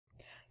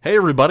Hey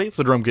everybody, it's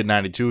the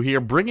DrumKid92 here,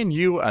 bringing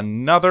you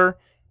another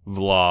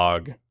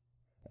vlog.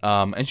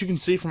 As you can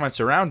see from my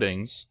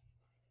surroundings,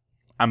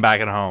 I'm back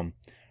at home.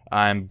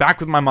 I'm back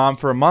with my mom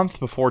for a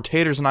month before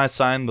Taters and I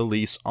signed the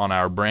lease on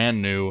our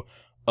brand new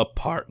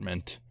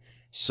apartment.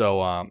 So,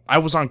 I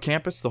was on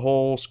campus the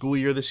whole school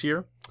year this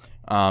year.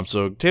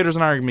 So Taters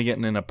and I are going to be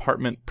getting an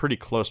apartment pretty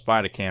close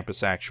by to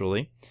campus,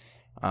 actually.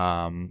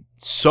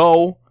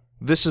 So,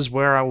 this is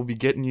where I will be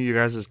getting you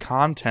guys'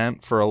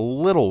 content for a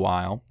little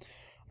while.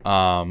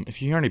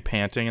 If you hear any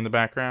panting in the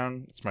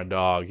background, it's my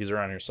dog. He's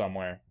around here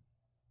somewhere.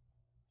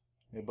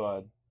 Hey,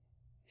 bud.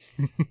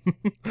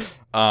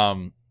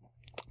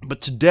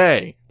 But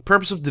today, the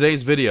purpose of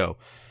today's video,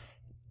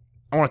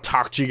 I want to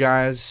talk to you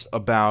guys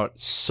about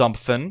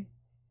something.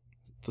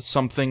 The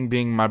something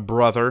being my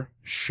brother,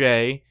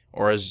 Shay,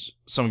 or as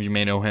some of you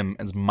may know him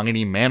as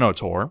Mighty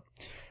Manotaur.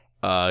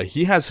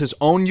 He has his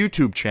own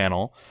YouTube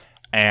channel,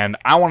 and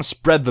I want to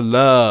spread the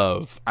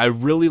love. I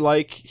really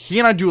like, he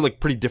and I do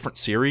like pretty different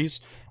series.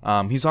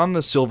 He's on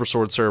the Silver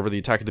Sword server, the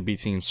Attack of the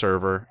B-Team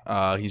server.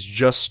 He's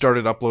just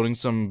started uploading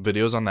some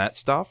videos on that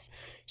stuff.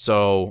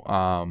 So,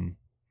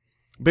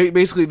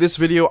 basically this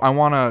video, I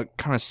want to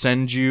kind of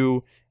send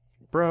you,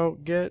 bro,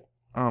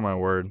 oh my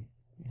word,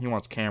 he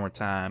wants camera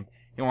time.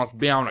 He wants to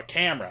be on a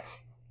camera.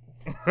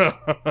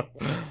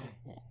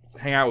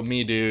 Hang out with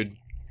me, dude.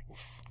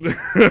 This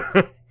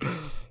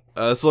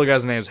little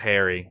guy's name's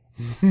Harry.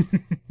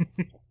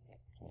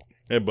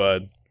 Hey,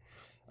 bud.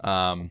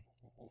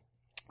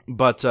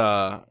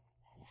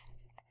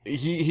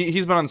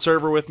 He's been on the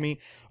server with me,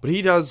 but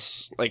he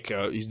does like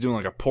he's doing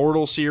like a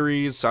Portal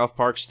series, South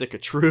Park Stick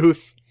of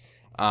Truth.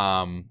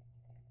 Quit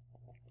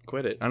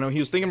it. I know he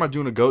was thinking about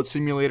doing a goat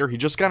simulator. He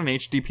just got an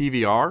HD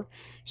PVR,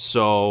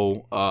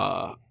 so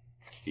I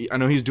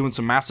know he's doing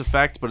some Mass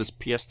Effect, but his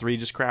PS3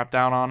 just crapped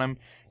out on him.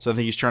 So I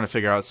think he's trying to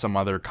figure out some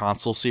other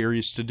console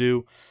series to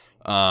do.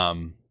 I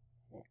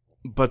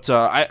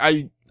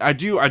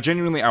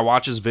genuinely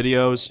watch his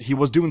videos. He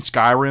was doing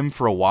Skyrim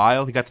for a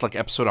while. He got to like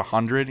episode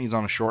 100. He's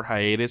on a short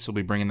hiatus. He'll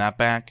be bringing that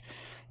back.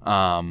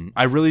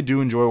 I really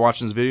do enjoy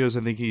watching his videos.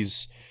 I think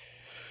he's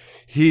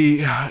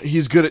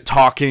good at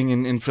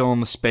talking and filling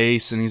the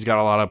space, and he's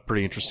got a lot of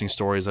pretty interesting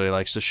stories that he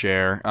likes to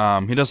share.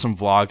 He does some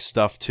vlog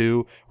stuff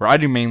too, where I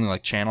do mainly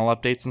like channel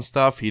updates and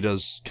stuff. He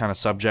does kind of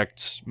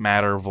subject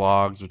matter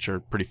vlogs, which are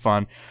pretty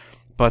fun.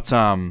 But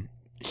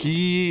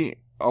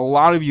a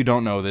lot of you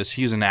don't know this.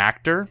 He's an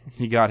actor.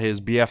 He got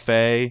his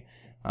BFA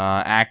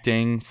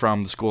acting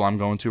from the school I'm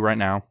going to right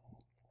now.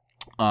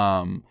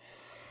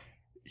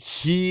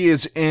 He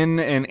is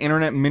in an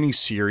internet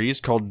mini-series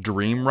called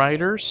Dream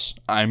Writers.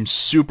 I'm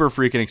super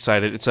freaking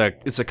excited. It's a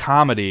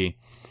comedy.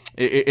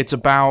 It's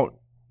about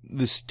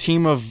this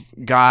team of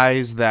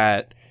guys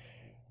that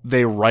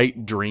they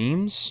write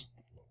dreams.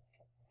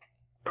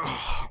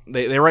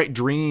 They write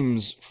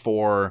dreams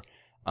for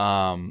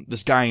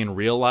this guy in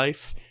real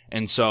life.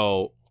 And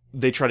so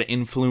they try to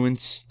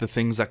influence the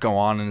things that go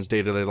on in his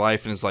day-to-day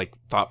life and his like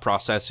thought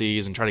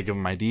processes, and try to give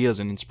him ideas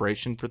and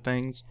inspiration for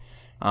things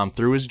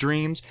through his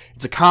dreams.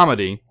 It's a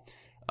comedy,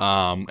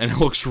 and it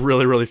looks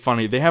really, really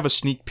funny. They have a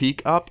sneak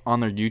peek up on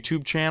their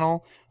YouTube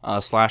channel /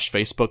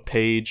 Facebook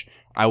page.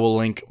 I will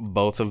link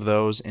both of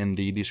those in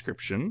the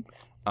description.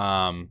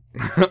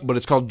 But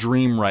it's called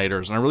Dream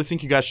Writers, and I really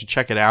think you guys should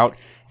check it out.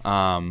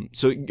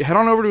 So head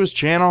on over to his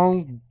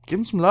channel, give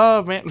him some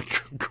love, man.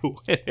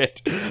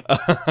 Quit.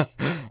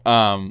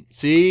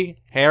 See,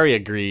 Harry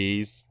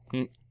agrees.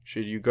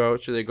 Should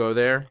they go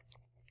there?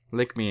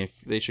 Lick me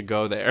if they should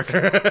go there.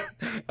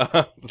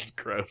 That's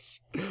gross.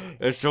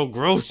 It's so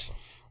gross.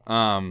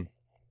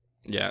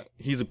 Yeah,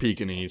 he's a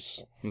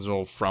Pekingese. His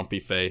little frumpy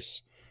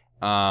face.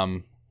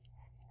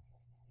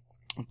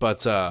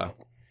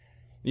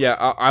 Yeah,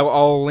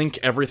 I'll link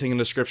everything in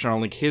the description. I'll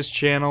link his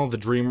channel, the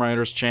Dream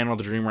Writers channel,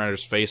 the Dream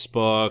Writers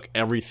Facebook,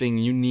 everything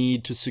you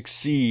need to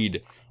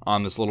succeed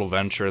on this little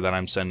venture that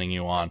I'm sending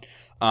you on.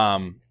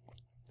 He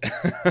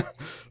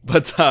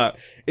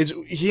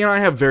and I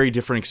have very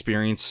different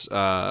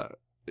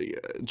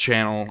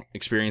channel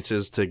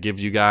experiences to give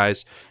you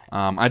guys.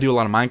 I do a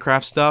lot of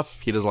Minecraft stuff.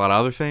 He does a lot of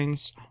other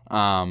things.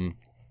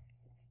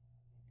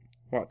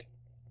 What?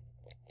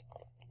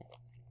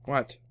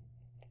 Are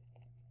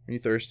you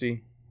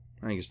thirsty?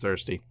 I think he's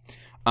thirsty.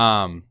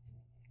 I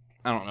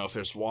don't know if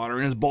there's water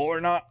in his bowl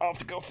or not. I'll have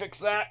to go fix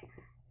that.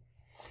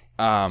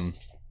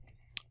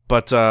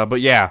 But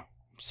yeah.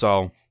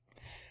 So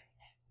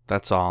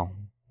that's all.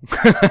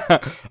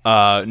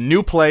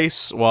 New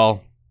place.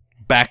 Well,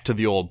 back to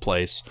the old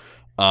place.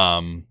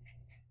 Go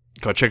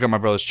check out my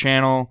brother's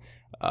channel.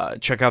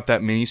 Check out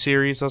that mini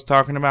series I was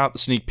talking about. The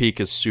sneak peek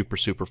is super,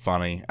 super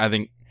funny. I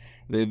think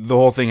the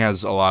whole thing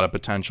has a lot of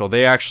potential.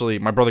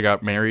 My brother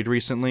got married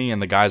recently,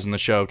 and the guys in the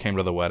show came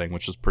to the wedding,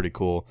 which was pretty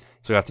cool.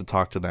 So I got to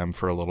talk to them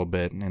for a little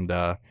bit and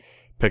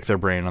pick their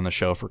brain on the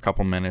show for a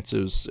couple minutes. It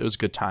was a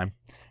good time.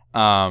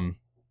 But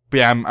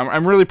yeah,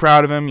 I'm really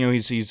proud of him. You know,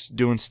 he's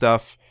doing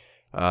stuff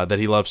that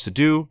he loves to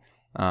do.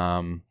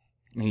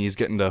 He's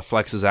getting to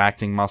flex his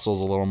acting muscles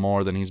a little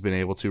more than he's been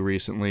able to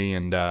recently,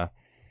 and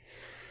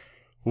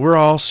we're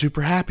all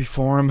super happy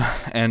for him,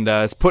 and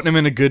it's putting him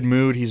in a good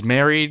mood. He's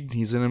married.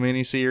 He's in a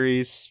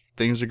miniseries.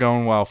 Things are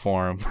going well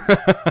for him.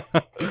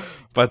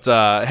 But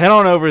head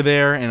on over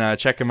there and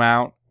check him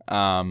out.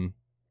 And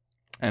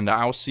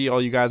I will see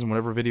all you guys in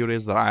whatever video it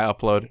is that I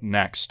upload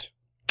next.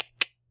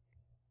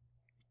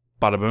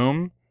 Bada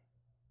boom.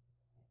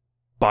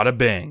 Bada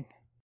bing.